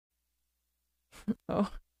Oh,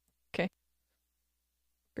 okay.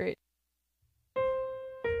 Great.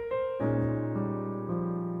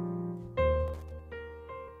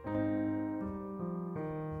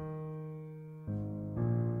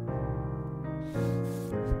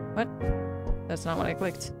 What? That's not what I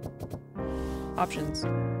clicked. Options.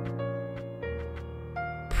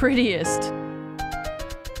 Prettiest.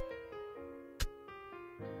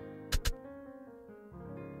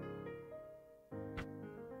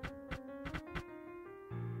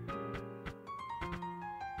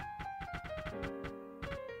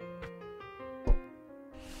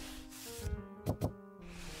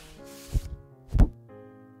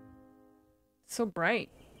 It's so bright.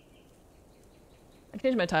 I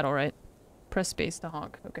changed my title, right? Press space to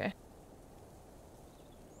honk. Okay.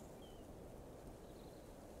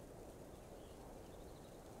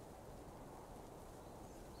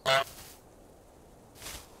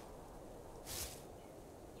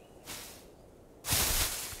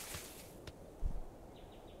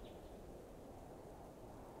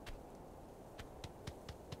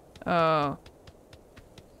 Oh.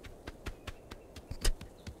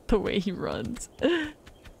 The way he runs.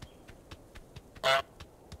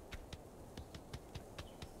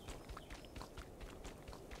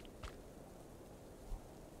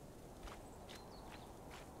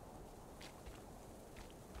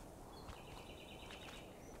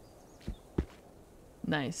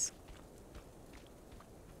 Nice.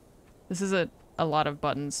 This is a lot of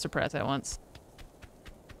buttons to press at once.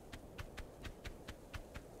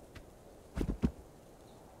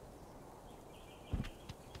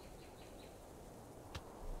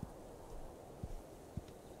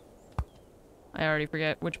 I already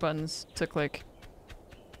forget which buttons to click.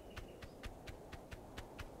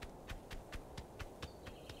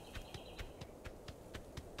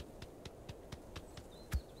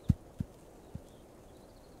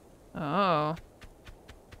 Oh.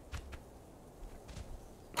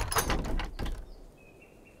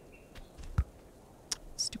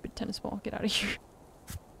 Stupid tennis ball, get out of here.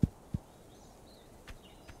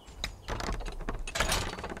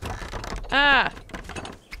 Ah!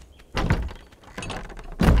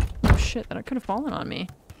 Oh shit, that could have fallen on me.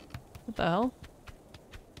 What the hell?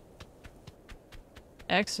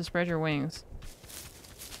 X to spread your wings.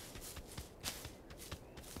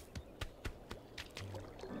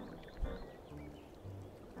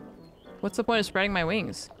 What's the point of spreading my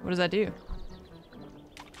wings? What does that do?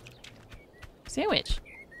 Sandwich!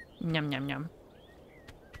 Yum yum yum.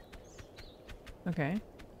 Okay.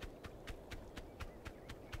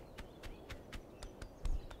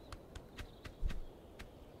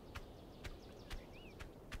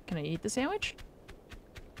 Can I eat the sandwich?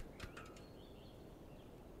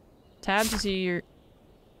 Tab to see your...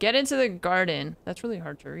 Get into the garden. That's really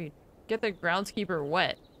hard to read. Get the groundskeeper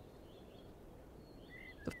wet.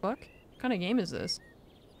 The fuck? What kind of game is this?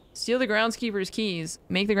 Steal the groundskeeper's keys.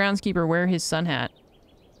 Make the groundskeeper wear his sun hat.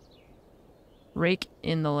 Rake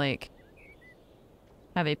in the lake.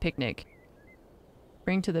 Have a picnic.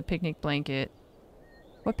 Bring to the picnic blanket.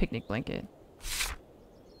 What picnic blanket?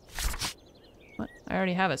 What? I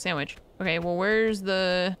already have a sandwich. Okay, well where's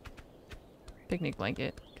the picnic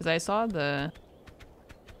blanket? Because I saw the...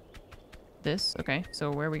 This? Okay,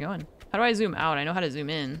 so where are we going? How do I zoom out? I know how to zoom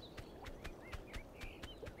in.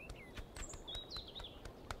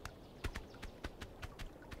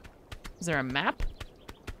 Is there a map?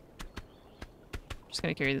 Just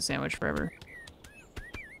gonna carry the sandwich forever.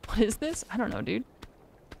 What is this? I don't know, dude.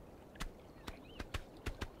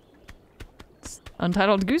 It's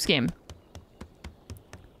Untitled Goose game.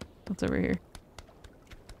 What's over here?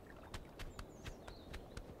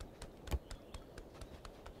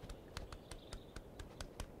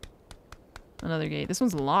 Another gate. This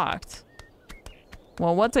one's locked.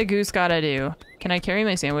 Well, what's a goose gotta do? Can I carry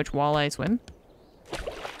my sandwich while I swim?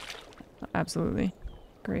 Absolutely.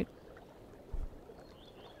 Great.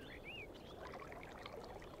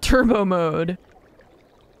 Turbo mode.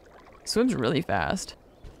 Swims really fast.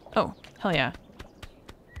 Oh, hell yeah.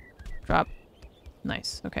 Drop.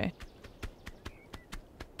 Nice, okay.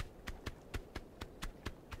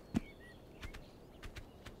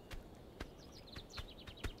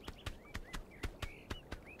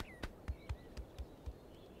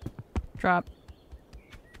 Drop.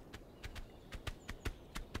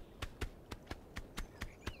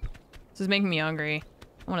 This is making me hungry.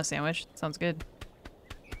 I want a sandwich. Sounds good.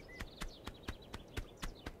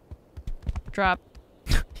 Drop.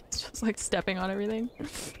 It's just like stepping on everything.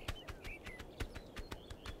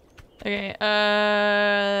 Okay,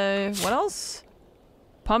 what else?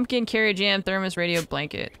 Pumpkin, carry jam, thermos, radio,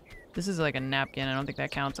 blanket. This is like a napkin. I don't think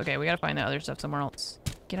that counts. Okay, we gotta find that other stuff somewhere else.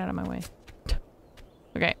 Get out of my way.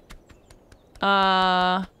 Okay.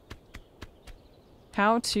 How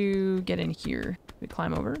to get in here? We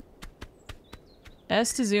climb over.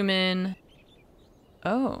 S to zoom in.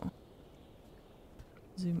 Oh.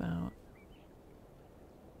 Zoom out.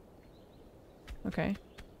 Okay.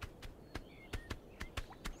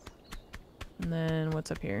 And then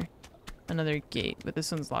what's up here? Another gate, but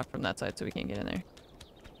this one's locked from that side, so we can't get in there.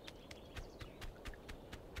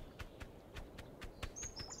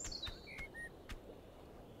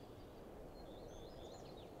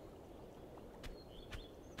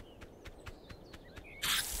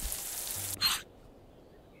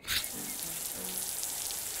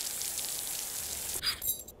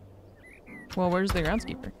 Well, where's the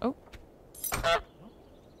groundskeeper? Oh.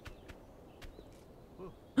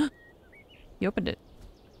 He opened it.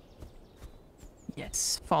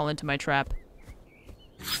 Yes, fall into my trap.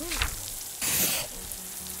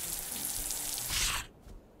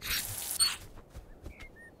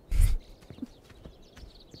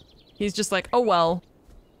 He's just like, oh well.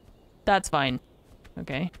 That's fine.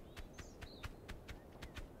 Okay.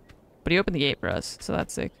 But he opened the gate for us, so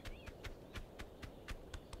that's sick.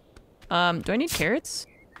 Do I need carrots?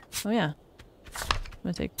 Oh yeah. I'm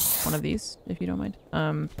gonna take one of these, if you don't mind.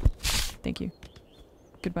 Thank you.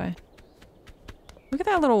 Goodbye. Look at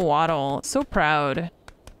that little waddle. So proud.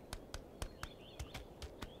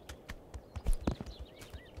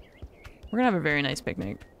 We're gonna have a very nice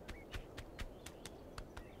picnic.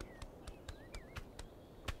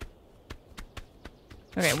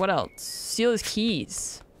 Okay, what else? Steal his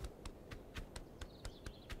keys.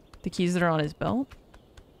 The keys that are on his belt?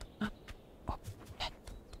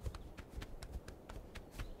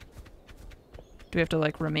 Do we have to,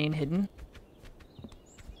 like, remain hidden?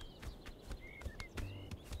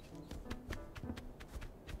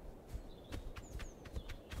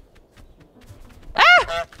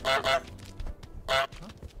 Ah!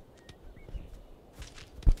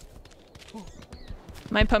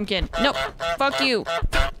 My pumpkin. No! Fuck you!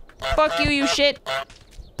 Fuck you, you shit!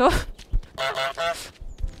 Oh.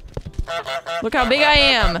 Look how big I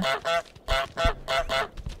am!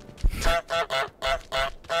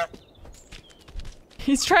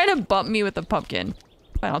 He's trying to bump me with the pumpkin.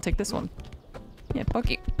 Fine, I'll take this one. Yeah, fuck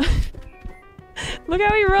you. Look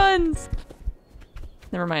how he runs!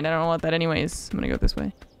 Never mind, I don't want that anyways. I'm gonna go this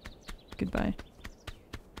way. Goodbye.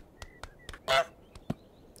 Oh,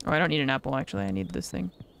 I don't need an apple, actually. I need this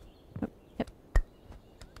thing. Oh, yep.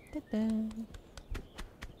 Ta-da.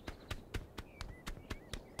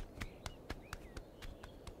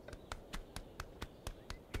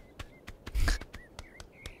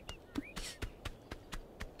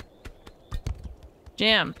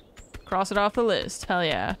 Jam. Cross it off the list. Hell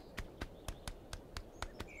yeah.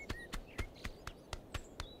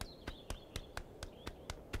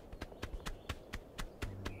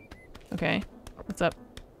 Okay. What's up?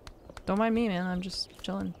 Don't mind me, man. I'm just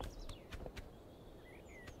chilling.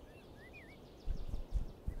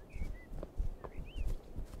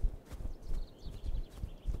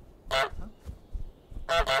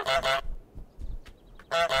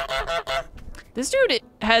 This dude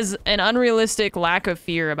has an unrealistic lack of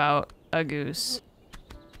fear about a goose.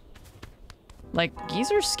 Like, geese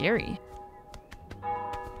are scary.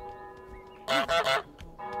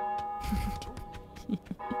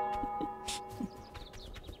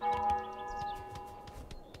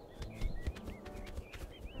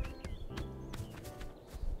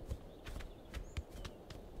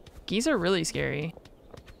 Geese are really scary.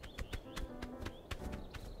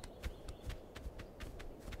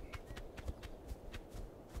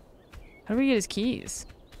 How do we get his keys?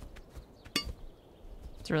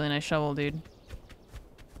 It's a really nice shovel, dude.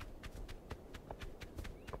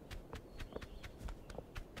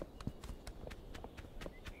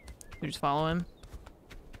 We just follow him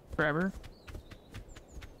forever.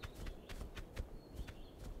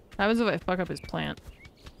 What happens if I fuck up his plant?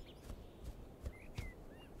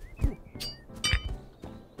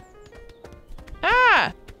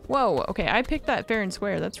 Ah! Whoa, okay, I picked that fair and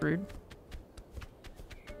square. That's rude.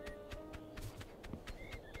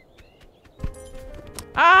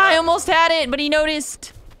 Ah, I almost had it, but he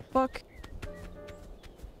noticed. Fuck.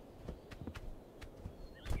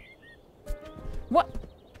 What?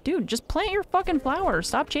 Dude, just plant your fucking flower.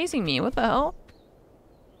 Stop chasing me. What the hell?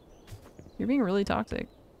 You're being really toxic.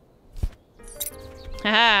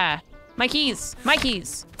 Haha. My keys. My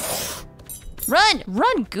keys. Run!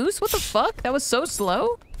 Run, goose! What the fuck? That was so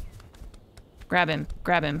slow. Grab him.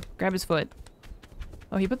 Grab him. Grab his foot.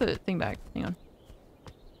 Oh, he put the thing back. Hang on.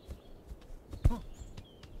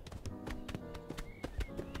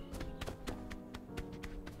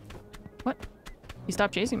 What? He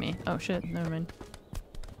stopped chasing me. Oh shit, never mind.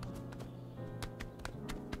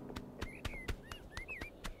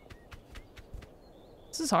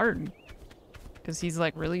 is hard. Because he's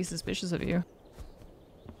like really suspicious of you.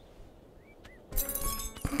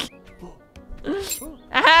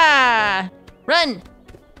 Aha! Run!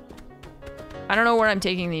 I don't know where I'm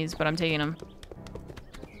taking these, but I'm taking them.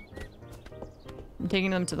 I'm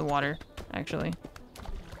taking them to the water, actually.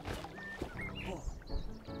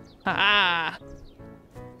 Ah!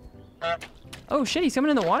 Oh shit, he's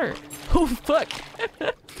coming in the water. Oh fuck!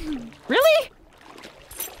 Really?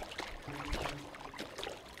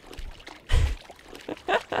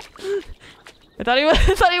 I thought he was.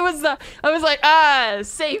 I thought he was. I was like, ah,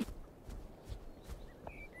 safe.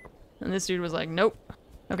 And this dude was like, nope.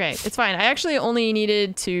 Okay, it's fine. I actually only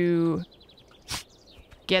needed to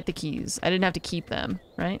get the keys. I didn't have to keep them,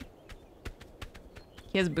 right?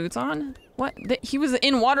 He has boots on? What? He was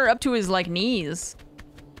in water up to his, like, knees.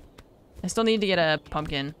 I still need to get a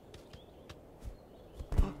pumpkin.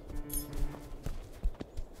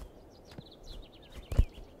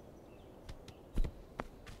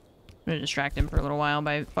 I'm gonna distract him for a little while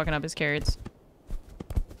by fucking up his carrots.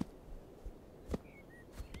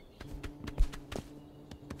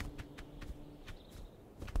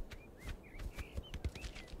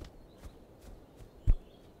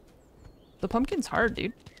 The pumpkin's hard,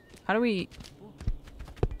 dude. How do we...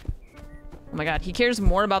 Oh my god, he cares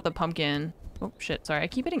more about the pumpkin. Oh shit, sorry. I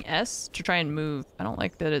keep hitting S to try and move. I don't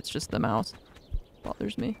like that it's just the mouse.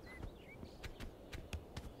 Bothers me.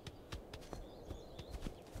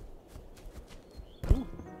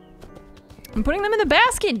 I'm putting them in the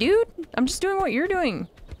basket, dude! I'm just doing what you're doing.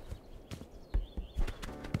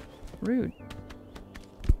 Rude.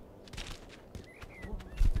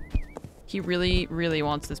 He really, really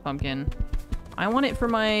wants this pumpkin. I want it for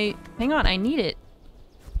my... Hang on, I need it.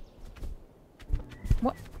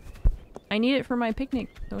 What? I need it for my picnic.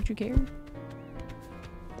 Don't you care?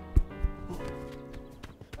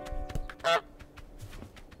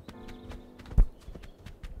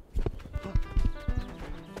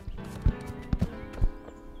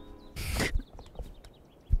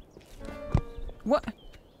 What?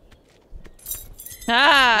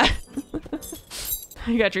 Ah!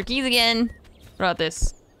 You got your keys again. What about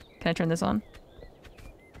this? Can I turn this on?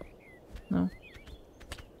 No.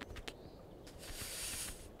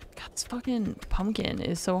 God, this fucking pumpkin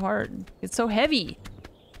is so hard. It's so heavy.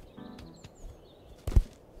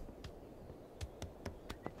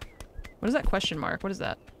 What is that question mark? What is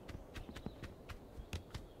that?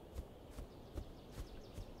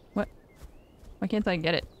 What? Why can't I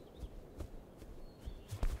get it?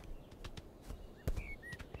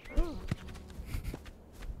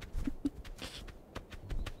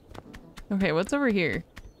 Okay, what's over here?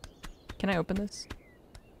 Can I open this?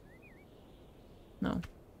 No.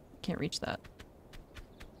 Can't reach that.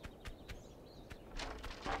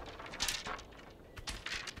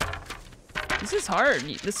 This is hard.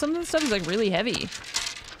 Some of the stuff is like really heavy.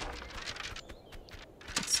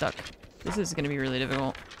 It's stuck. This is gonna be really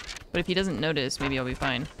difficult. But if he doesn't notice, maybe I'll be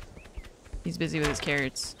fine. He's busy with his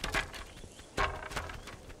carrots.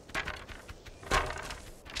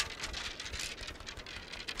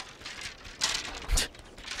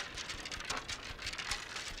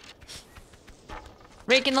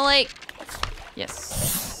 Rake in the lake! Yes.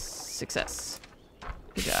 Success.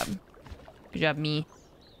 Good job. Good job, me.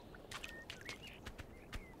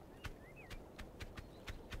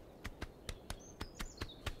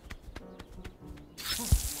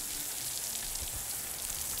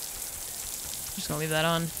 Just gonna leave that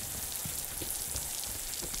on.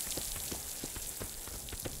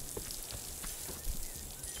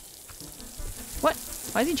 What?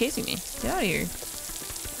 Why is he chasing me? Get out of here.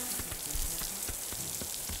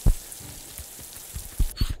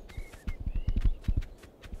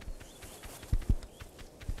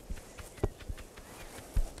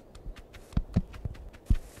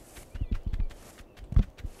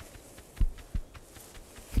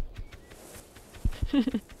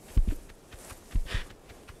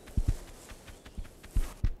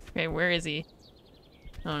 Okay, where is he?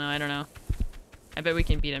 Oh no, I don't know. I bet we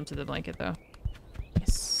can beat him to the blanket though.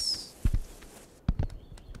 Yes.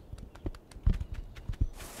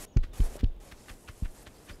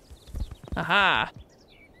 Aha!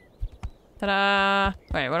 Ta-da!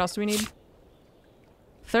 Alright, what else do we need?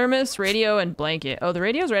 Thermos, radio, and blanket. Oh, the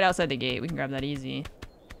radio's right outside the gate. We can grab that easy.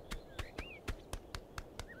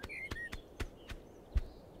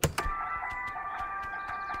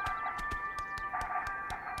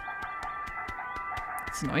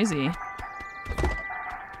 It's noisy.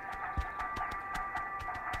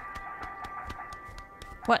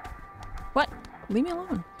 What? What? Leave me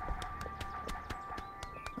alone.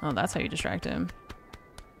 Oh, that's how you distract him.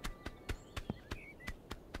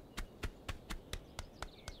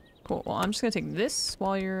 Cool. Well, I'm just gonna take this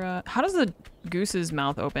while you're, how does the goose's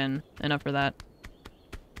mouth open enough for that?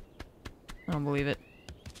 I don't believe it.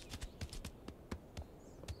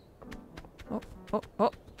 Oh, oh,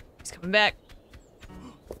 oh. He's coming back.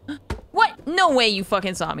 What? No way you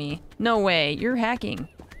fucking saw me. No way. You're hacking.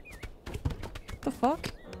 What the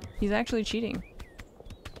fuck? He's actually cheating.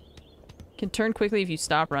 Can turn quickly if you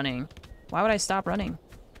stop running. Why would I stop running?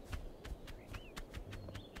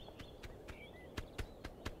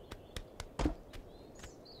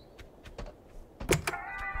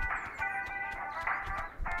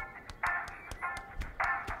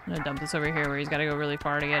 I'm gonna dump this over here where he's gotta go really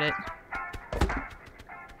far to get it.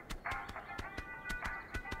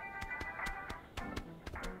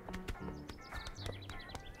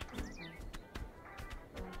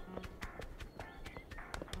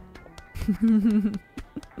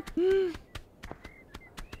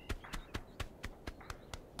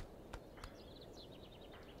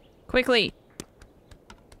 Quickly!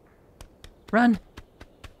 Run!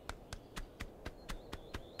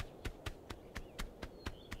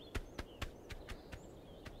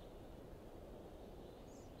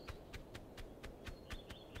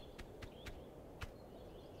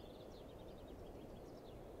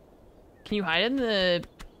 Can you hide in the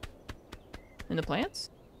plants?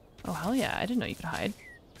 Oh, hell yeah. I didn't know you could hide.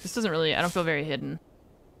 This doesn't really... I don't feel very hidden.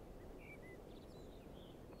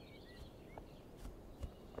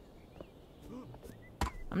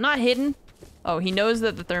 I'm not hidden. Oh, he knows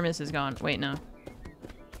that the thermos is gone. Wait, no.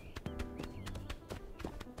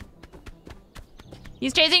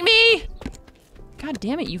 He's chasing me! God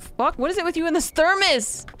damn it, you fuck. What is it with you in this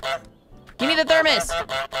thermos? Give me the thermos!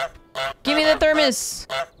 Give me the thermos!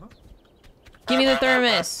 Give me the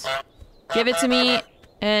thermos! Give it to me,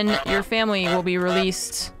 and your family will be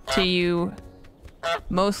released to you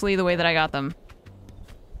mostly the way that I got them.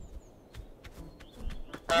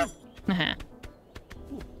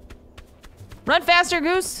 Run faster,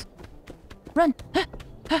 Goose! Run!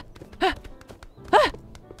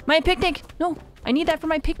 My picnic! No! I need that for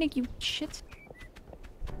my picnic, you shit.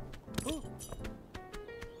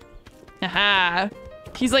 Aha!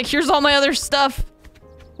 He's like, here's all my other stuff!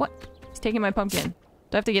 What? He's taking my pumpkin.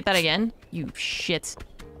 Do I have to get that again? You shit.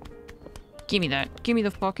 Give me that. Give me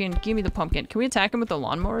the fucking... Give me the pumpkin. Can we attack him with the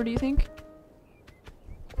lawnmower, do you think?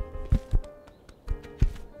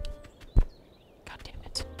 God damn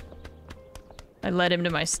it. I led him to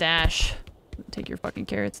my stash. Take your fucking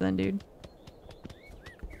carrots then, dude.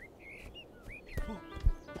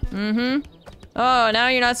 Mm-hmm. Oh, now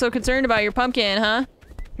you're not so concerned about your pumpkin, huh?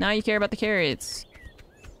 Now you care about the carrots.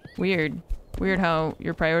 Weird. Weird how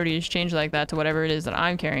your priorities change like that to whatever it is that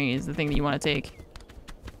I'm carrying is the thing that you want to take.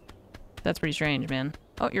 That's pretty strange, man.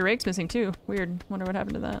 Oh, your rake's missing too. Weird. Wonder what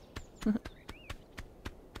happened to that.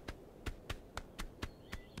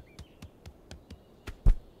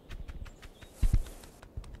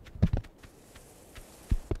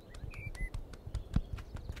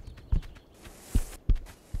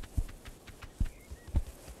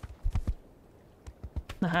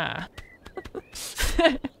 Aha.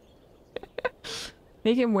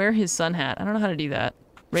 Make him wear his sun hat. I don't know how to do that.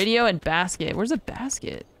 Radio and basket. Where's a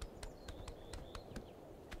basket?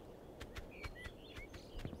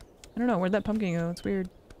 I don't know. Where'd that pumpkin go? It's weird.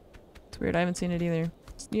 It's weird. I haven't seen it either.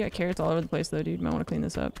 You got carrots all over the place though, dude. You might want to clean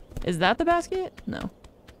this up. Is that the basket? No.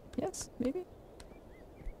 Yes? Maybe?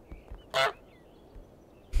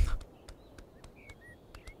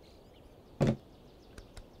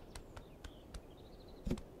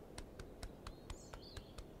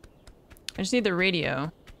 I just need the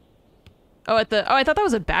radio. Oh, I thought that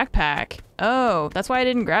was a backpack. Oh, that's why I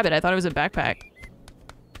didn't grab it. I thought it was a backpack.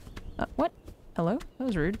 What? Hello? That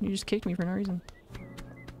was rude. You just kicked me for no reason.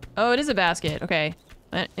 Oh, it is a basket. Okay.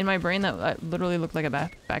 In my brain, that literally looked like a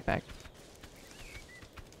backpack.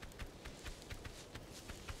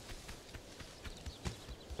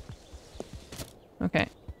 Okay.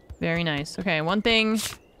 Very nice. Okay, one thing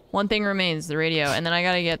remains, the radio, and then I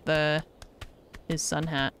gotta get his sun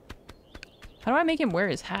hat. How do I make him wear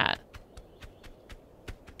his hat?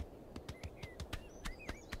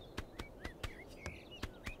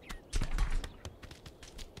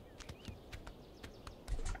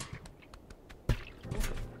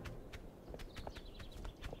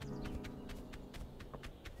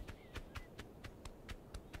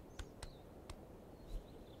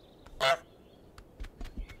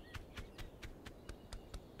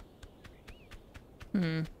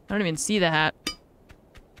 I don't even see the hat.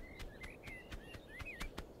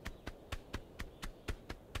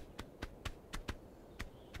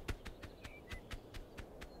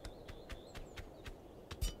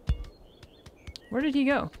 Where did he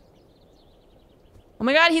go? Oh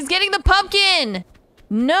my god, he's getting the pumpkin!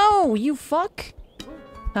 No, you fuck.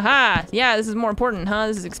 Haha, yeah, this is more important, huh?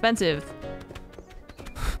 This is expensive.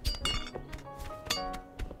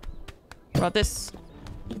 What about this?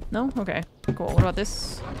 No? Okay, cool. What about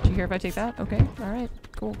this? Do you care if I take that? Okay, alright,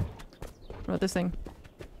 cool. What about this thing?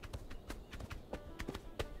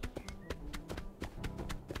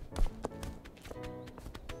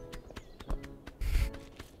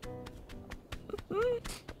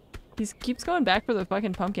 He keeps going back for the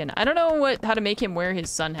fucking pumpkin. I don't know how to make him wear his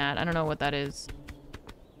sun hat. I don't know what that is.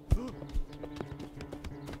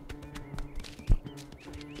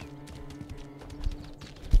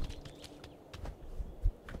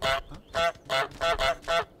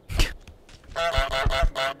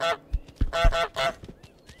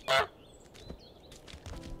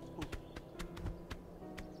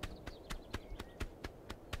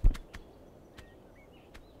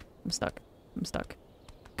 I'm stuck. I'm stuck.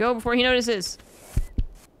 Go before he notices.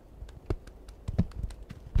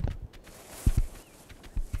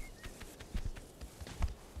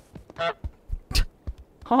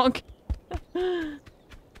 Honk.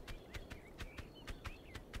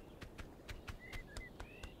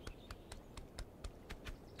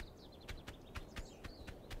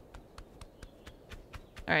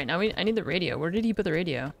 Alright, now I need the radio. Where did he put the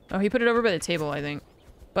radio? Oh, he put it over by the table, I think.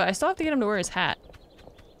 But I still have to get him to wear his hat.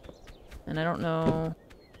 And I don't know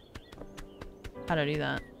how to do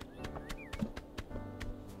that.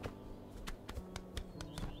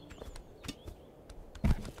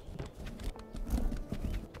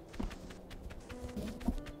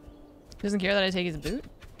 He doesn't care that I take his boot?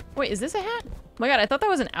 Wait, is this a hat? Oh my god, I thought that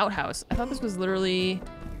was an outhouse. I thought this was literally...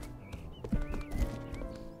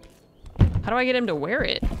 How do I get him to wear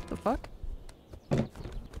it? The fuck?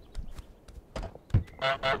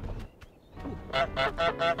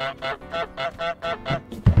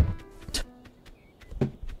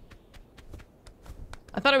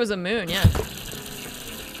 I thought it was a moon, yeah.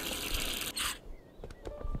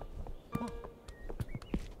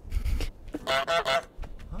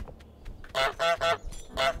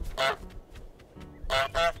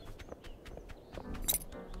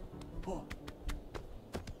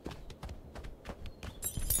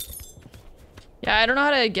 Yeah, I don't know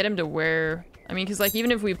how to get him to wear... I mean, because, like,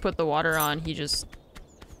 even if we put the water on, he just...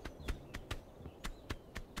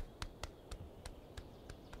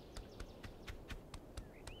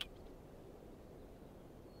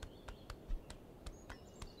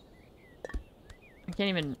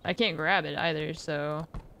 I can't grab it either, so...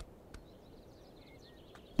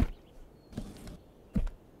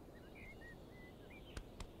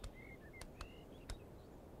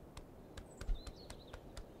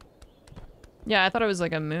 Yeah, I thought it was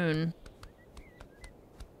like a moon.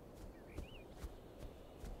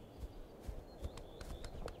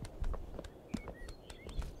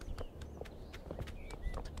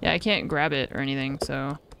 Yeah, I can't grab it or anything,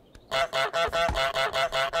 so...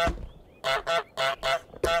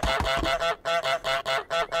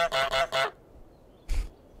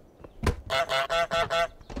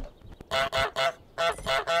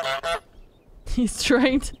 He's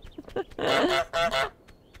trying to...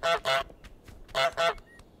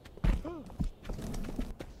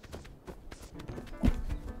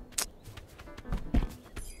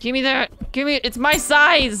 Give me that! Give me it! It's my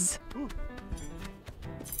size!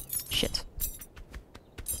 Shit.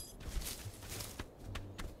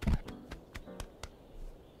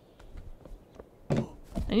 I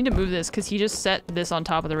need to move this because he just set this on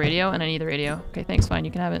top of the radio and I need the radio. Okay, thanks, fine,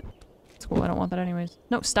 you can have it. It's cool, I don't want that anyways.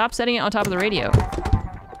 No, stop setting it on top of the radio.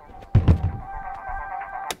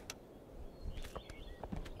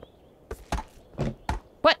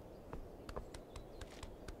 What?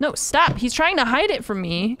 No, stop! He's trying to hide it from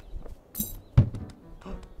me.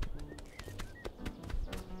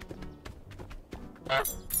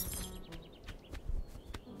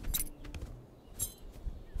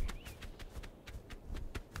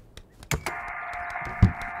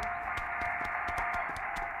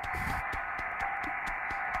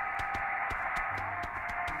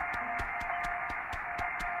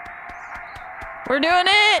 We're doing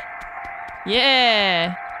it!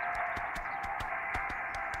 Yeah!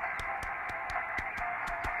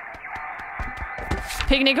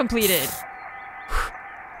 Picnic completed.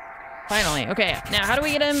 Finally. Okay, now how do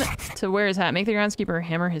we get him to wear his hat? Make the groundskeeper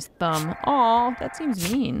hammer his thumb. Aw, that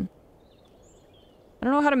seems mean. I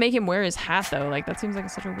don't know how to make him wear his hat though. Like, that seems like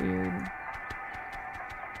such a weird...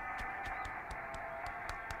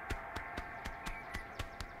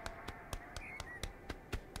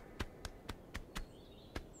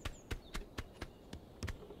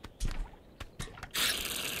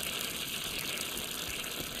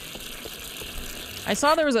 I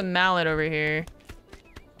saw there was a mallet over here.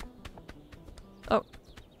 Oh,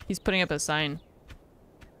 he's putting up a sign.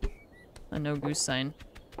 A no goose sign.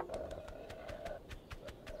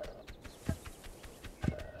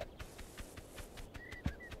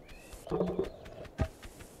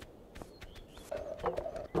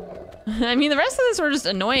 I mean, the rest of this we're just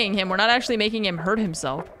annoying him. We're not actually making him hurt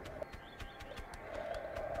himself.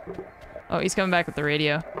 Oh, he's coming back with the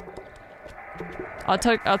radio. I'll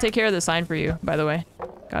take care of the sign for you, by the way.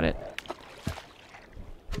 Got it.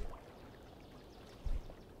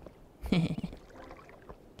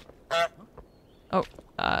 Oh,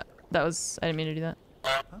 that was... I didn't mean to do that.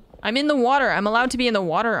 I'm in the water. I'm allowed to be in the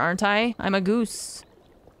water, aren't I? I'm a goose.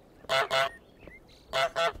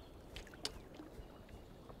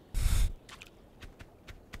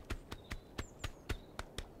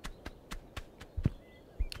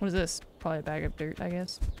 What is this? Probably a bag of dirt, I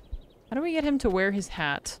guess. How do we get him to wear his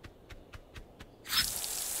hat?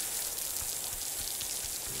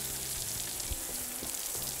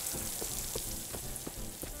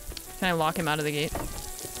 Can I lock him out of the gate?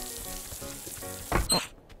 Oh,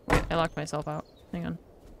 wait, I locked myself out. Hang on.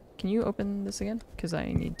 Can you open this again? Because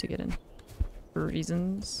I need to get in. For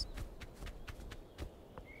reasons.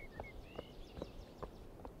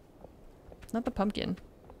 Not the pumpkin.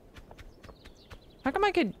 How come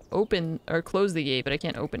I could open or close the gate, but I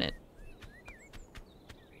can't open it?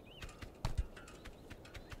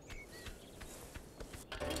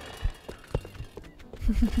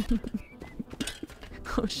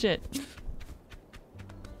 Oh shit.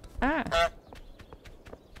 Ah.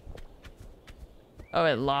 Oh,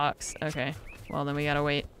 it locks. Okay. Well, then we gotta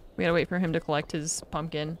wait. We gotta wait for him to collect his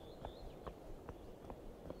pumpkin.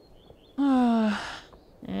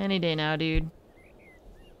 Any day now, dude.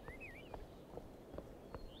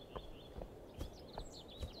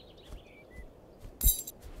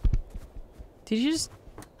 Did you just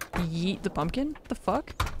yeet the pumpkin? What the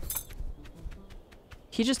fuck?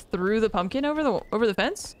 He just threw the pumpkin over the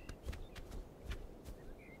fence?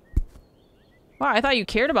 Wow, I thought you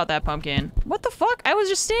cared about that pumpkin. What the fuck? I was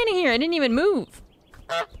just standing here. I didn't even move.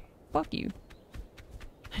 Fuck you.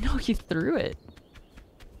 I know he threw it.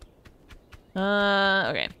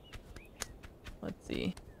 Okay. Let's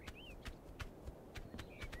see.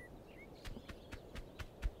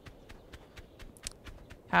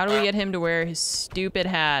 How do we get him to wear his stupid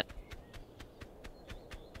hat?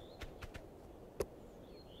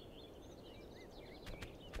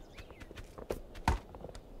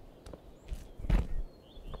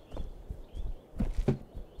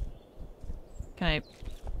 Can I...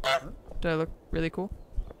 Do I look really cool?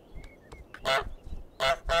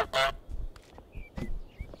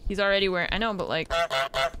 He's already wearing... I know, but like...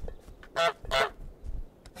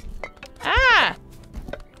 Ah!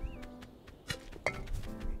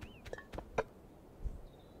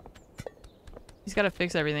 He's gotta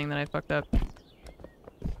fix everything that I fucked up.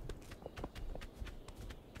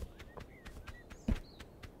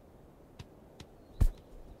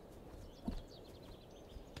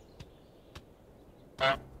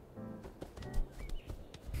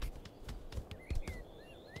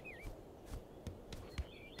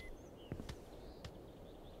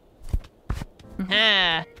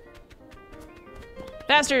 Ha!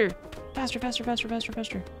 Faster! Faster, faster, faster, faster,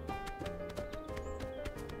 faster.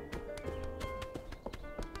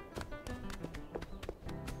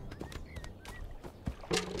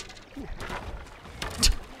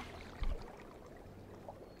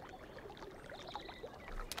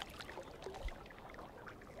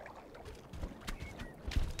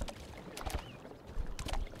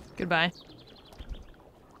 Goodbye.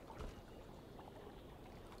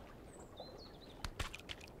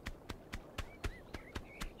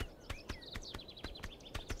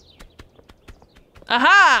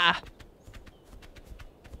 Aha!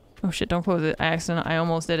 Oh shit, don't close it. I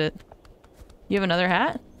almost did it. You have another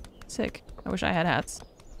hat? Sick. I wish I had hats.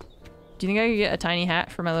 Do you think I could get a tiny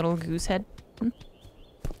hat for my little goose head? Hmm?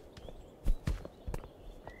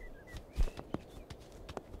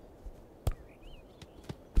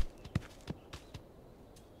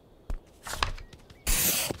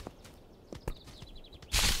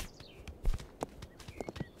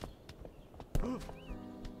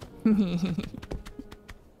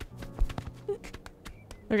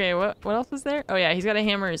 Okay, what else is there? Oh yeah, he's gotta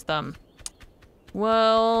hammer his thumb.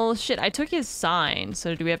 Well, shit, I took his sign,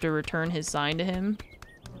 so do we have to return his sign to him?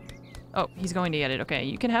 Oh, he's going to get it. Okay,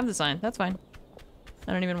 you can have the sign. That's fine.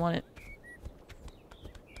 I don't even want it.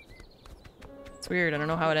 It's weird. I don't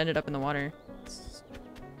know how it ended up in the water. It's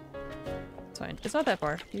fine. It's not that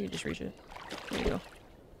far. You can just reach it. There you go.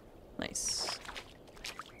 Nice.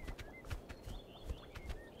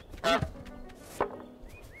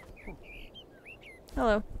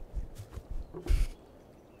 Hello.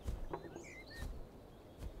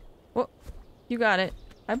 Well, you got it.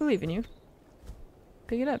 I believe in you.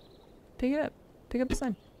 Pick it up. Pick it up. Pick up the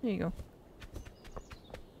sign. There you go.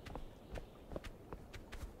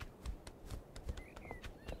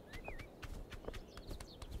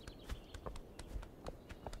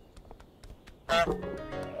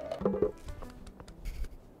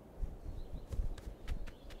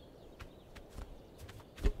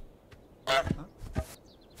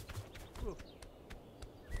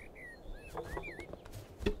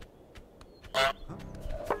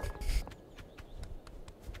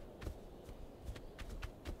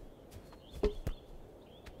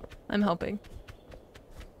 I'm helping.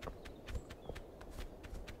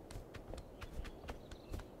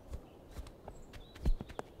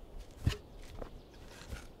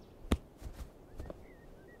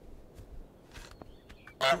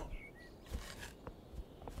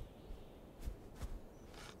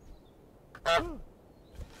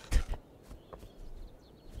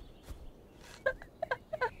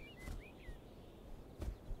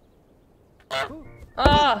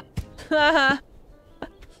 Ah!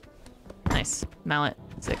 Nice. Mallet.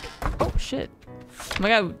 Sick. Oh, shit. Oh my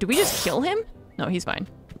god, did we just kill him? No, he's fine.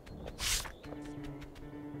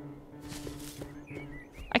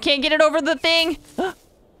 I can't get it over the thing!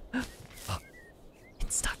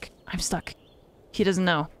 It's stuck. I'm stuck. He doesn't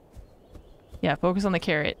know. Yeah, focus on the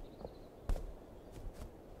carrot.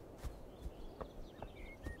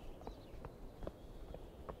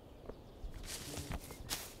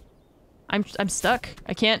 I'm stuck.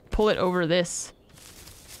 I can't pull it over this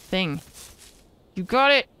thing. You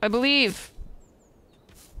got it! I believe!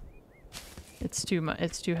 It's too much.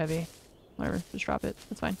 It's too heavy. Whatever. Just drop it.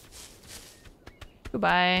 That's fine.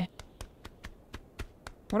 Goodbye.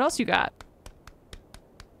 What else you got?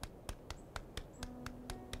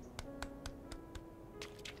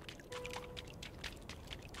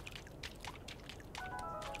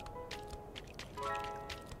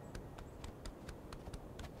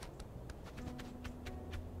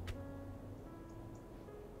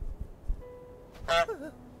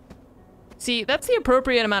 See, that's the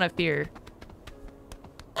appropriate amount of fear.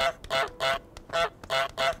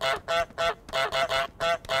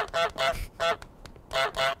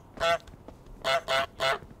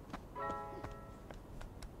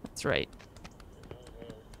 That's right.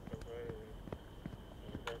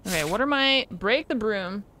 Okay, what are my... Break the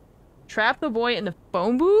broom. Trap the boy in the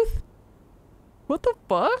phone booth? What the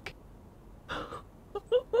fuck?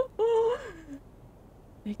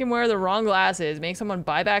 Make him wear the wrong glasses. Make someone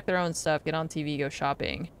buy back their own stuff. Get on TV. Go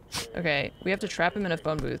shopping. Okay, we have to trap him in a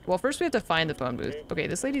phone booth. Well, first we have to find the phone booth. Okay,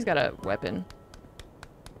 this lady's got a weapon.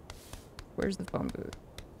 Where's the phone booth?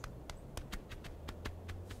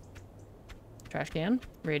 Trash can.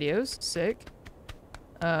 Radios. Sick.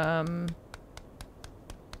 We have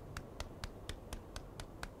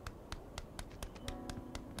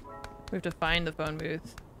to find the phone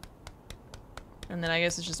booth. And then I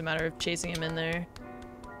guess it's just a matter of chasing him in there.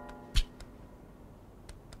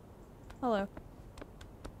 Hello.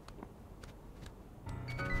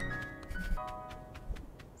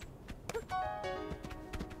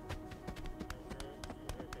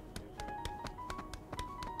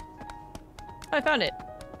 I found it.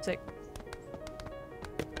 Sick.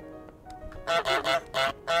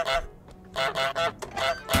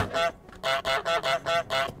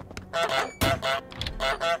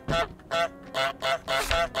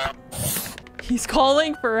 He's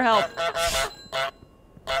calling for help.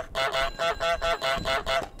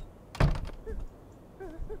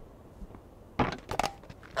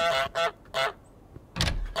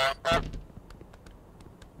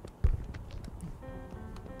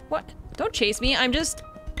 What? Don't chase me. I'm just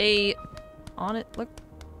a... on it. Look.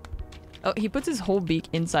 Oh, he puts his whole beak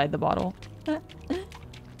inside the bottle.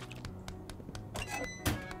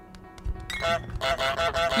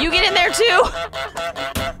 You get in there too!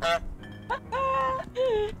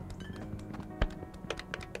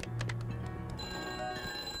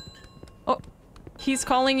 Oh, he's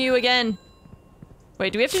calling you again.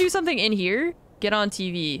 Wait, do we have to do something in here? Get on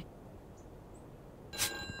TV.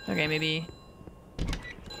 Okay, maybe...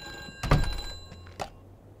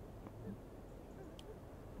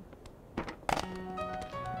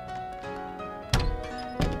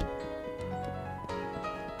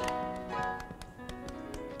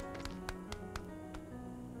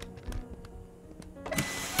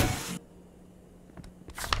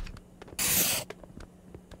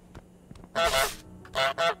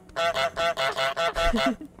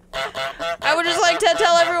 I would just like to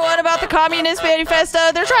tell everyone about the Communist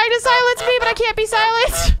Manifesto. They're trying to silence me, but I can't be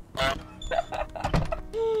silenced.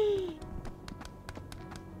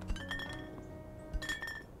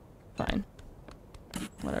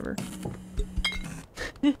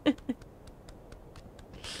 paper.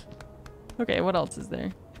 Okay, what else is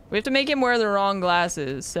there? We have to make him wear the wrong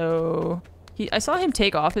glasses, so... I saw him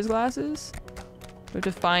take off his glasses. We have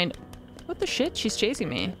to find... What the shit? She's chasing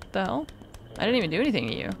me. What the hell? I didn't even do anything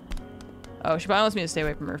to you. Oh, she probably wants me to stay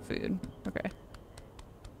away from her food. Okay.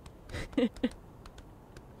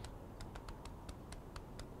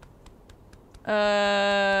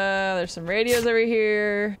 There's some radios over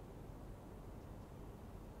here.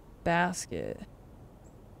 Basket.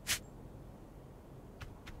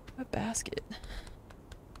 What basket?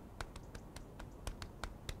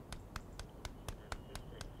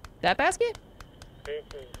 That basket?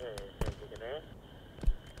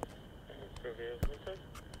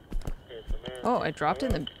 Oh, I dropped it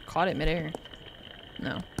and then caught it midair.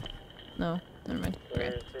 No. No, never mind.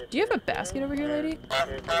 Okay. Do you have a basket over here, lady?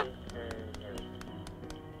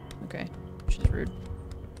 Okay. She's rude. Do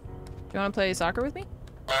you want to play soccer with me?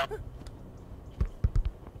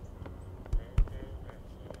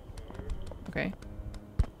 Okay.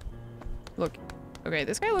 Look. Okay,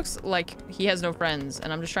 this guy looks like he has no friends,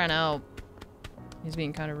 and I'm just trying to help. He's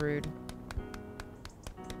being kind of rude.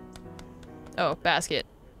 Oh, basket.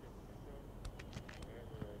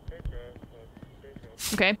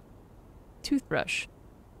 Okay. Toothbrush.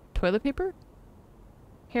 Toilet paper?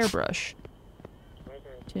 Hairbrush.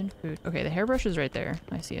 Tin food. Okay, the hairbrush is right there.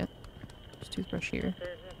 I see it. There's toothbrush here.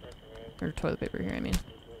 Or toilet paper here, I mean.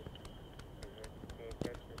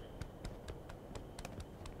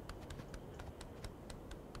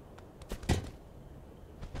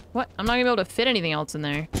 What? I'm not gonna be able to fit anything else in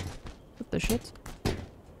there. What the shit?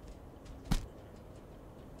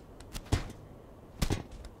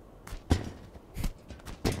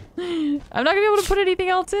 I'm not gonna be able to put anything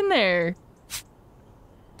else in there.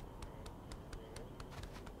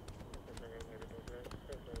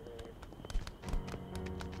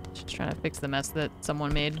 Just trying to fix the mess that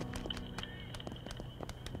someone made.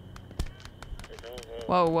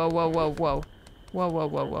 Whoa, whoa, whoa, whoa, whoa. Whoa, whoa,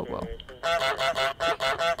 whoa, whoa, whoa.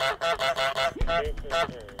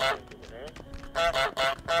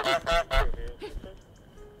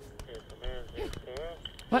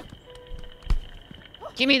 What?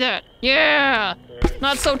 Give me that. Yeah!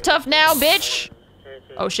 Not so tough now, bitch!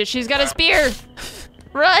 Oh shit, she's got a spear!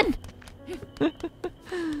 Run!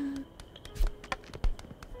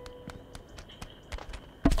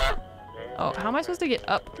 Oh, how am I supposed to get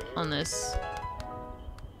up on this?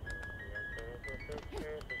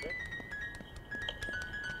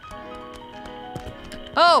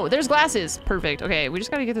 Oh, there's glasses! Perfect. Okay, we just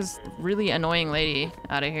gotta get this really annoying lady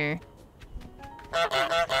out of here.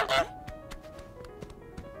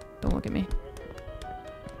 Don't look at me.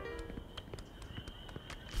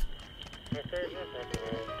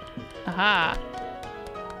 Aha!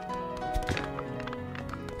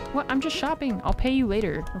 What? I'm just shopping. I'll pay you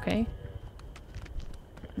later, okay?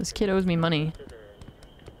 This kid owes me money.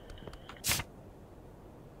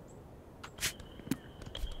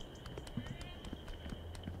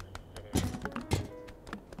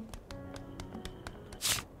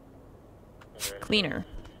 Cleaner.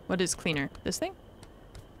 What is cleaner? This thing?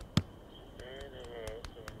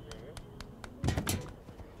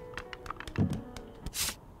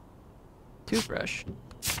 Toothbrush.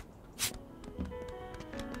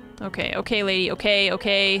 Okay, okay, lady. Okay,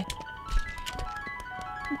 okay.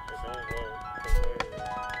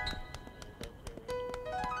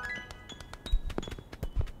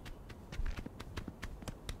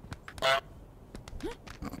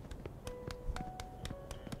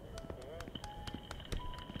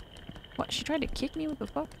 What? She tried to kick me? What the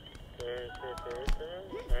fuck?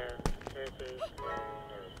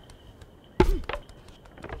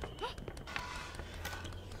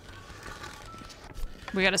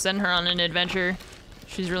 We gotta send her on an adventure.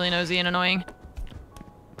 She's really nosy and annoying.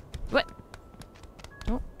 What?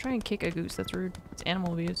 Don't try and kick a goose. That's rude. It's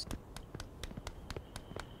animal abuse.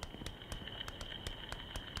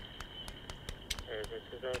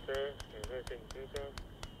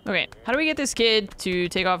 Okay, how do we get this kid to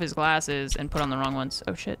take off his glasses and put on the wrong ones?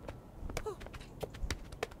 Oh shit.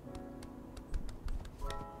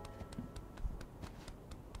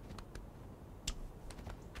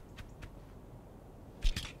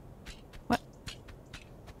 What?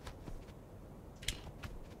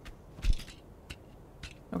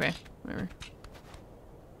 Okay, whatever.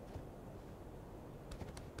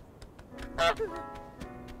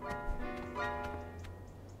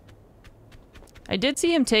 I did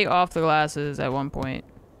see him take off the glasses at one point,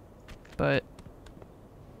 but...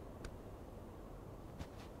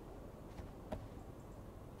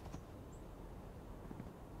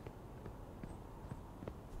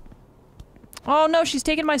 Oh no, she's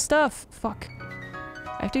taking my stuff. Fuck.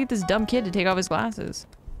 I have to get this dumb kid to take off his glasses.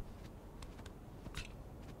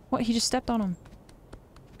 What? He just stepped on him.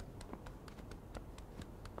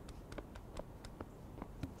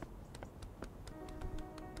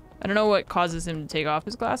 I don't know what causes him to take off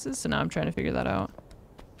his glasses, so now I'm trying to figure that out.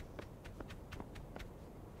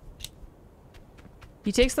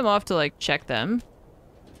 He takes them off to, like, check them.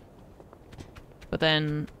 But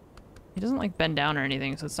then he doesn't, like, bend down or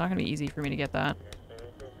anything, so it's not gonna be easy for me to get that.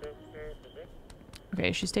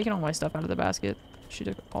 Okay, she's taking all my stuff out of the basket. She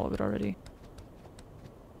took all of it already.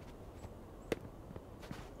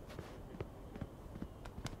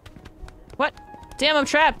 What? Damn, I'm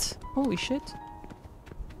trapped! Holy shit.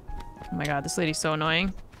 Oh my god, this lady's so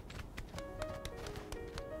annoying.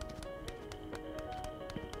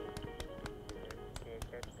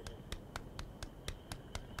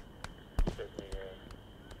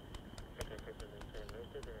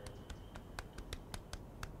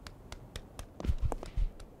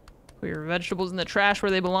 Put your vegetables in the trash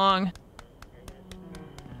where they belong.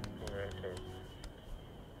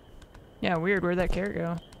 Yeah, weird. Where'd that carrot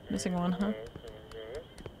go? Missing one, huh?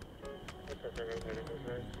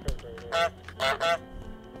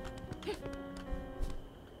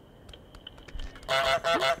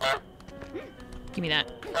 Give me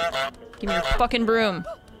that. Give me your fucking broom.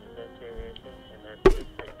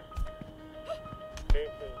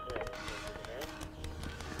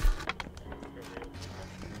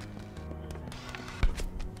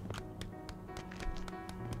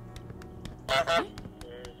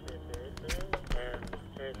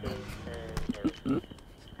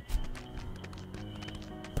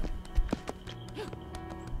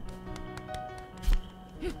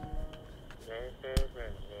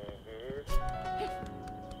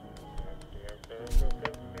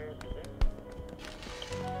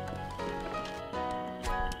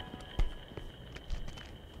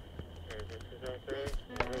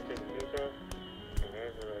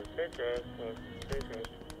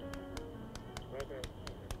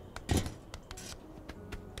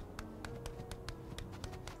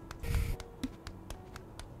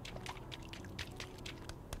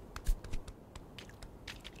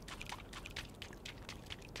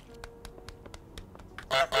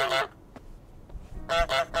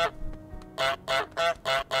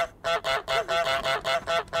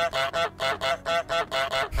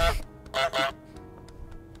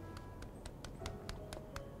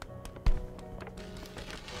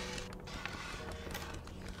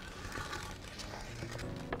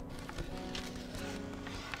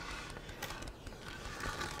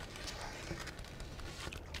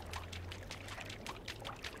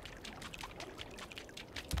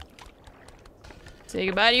 Say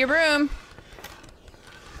goodbye to your broom.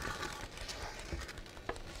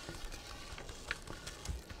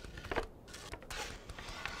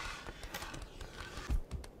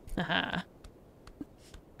 Haha.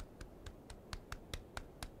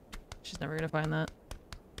 She's never gonna find that.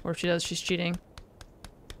 Or if she does, she's cheating.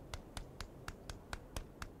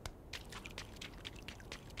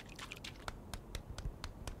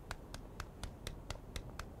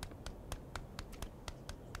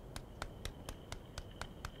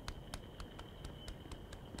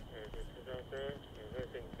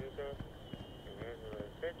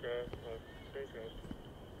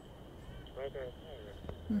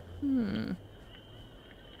 Hmm.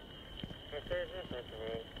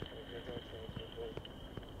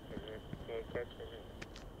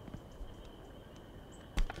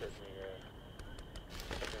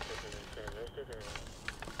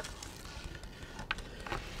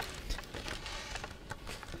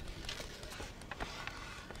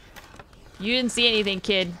 You didn't see anything,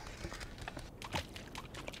 kid.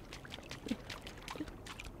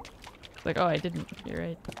 Like, oh, I didn't. You're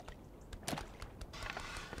right.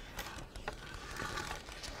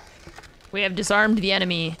 We have disarmed the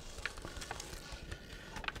enemy.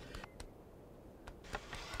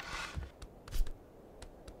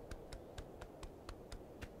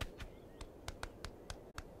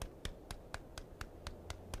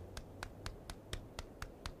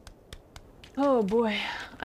 Oh boy.